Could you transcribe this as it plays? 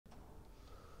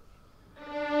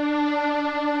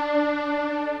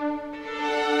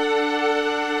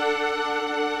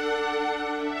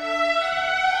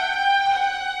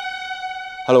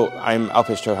Hello, I'm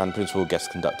Alpesh Chauhan, Principal Guest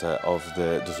Conductor of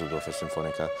the Düsseldorfer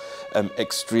Sinfonica. I'm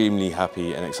extremely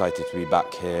happy and excited to be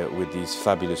back here with these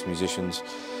fabulous musicians.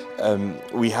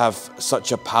 We have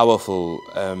such a powerful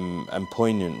and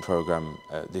poignant programme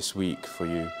this week for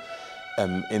you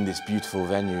in this beautiful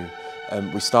venue.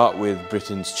 We start with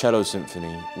Britain's Cello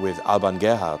Symphony with Alban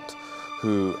Gerhardt,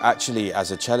 who actually,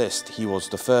 as a cellist, he was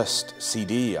the first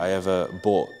CD I ever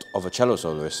bought of a cello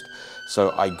soloist.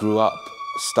 So I grew up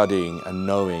studying and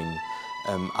knowing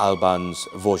Alban's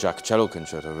Dvořák Cello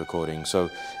Concerto recording. So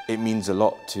it means a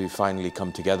lot to finally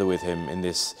come together with him in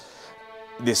this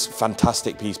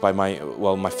fantastic piece by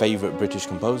my favourite British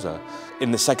composer.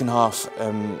 In the second half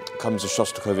comes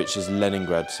Schostakowitsch's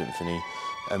Leningrad Symphony,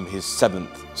 his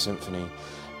 7th symphony.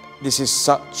 This is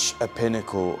such a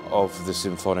pinnacle of the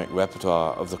symphonic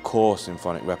repertoire, of the core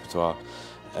symphonic repertoire.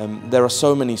 There are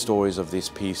so many stories of this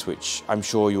piece which I'm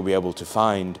sure you'll be able to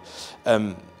find,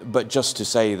 but just to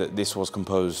say that this was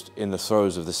composed in the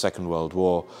throes of the Second World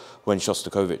War, when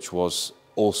Shostakovich was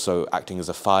also acting as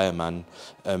a fireman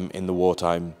in the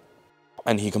wartime.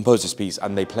 And he composed this piece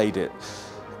and they played it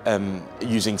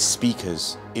using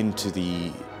speakers into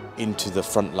the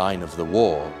front line of the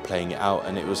war, playing it out,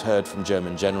 and it was heard from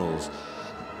German generals.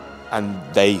 And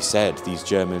they said,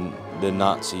 the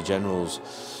Nazi generals,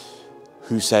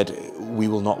 who said, we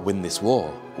will not win this war,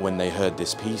 when they heard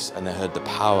this piece and they heard the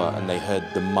power and they heard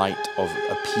the might of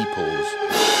a people's.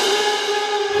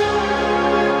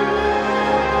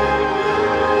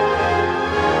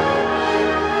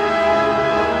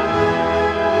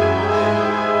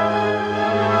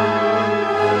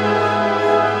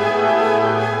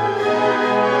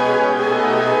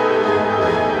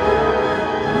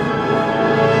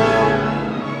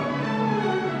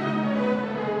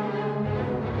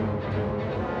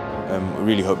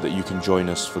 I really hope that you can join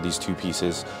us for these two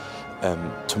pieces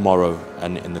tomorrow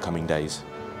and in the coming days.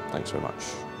 Thanks very much.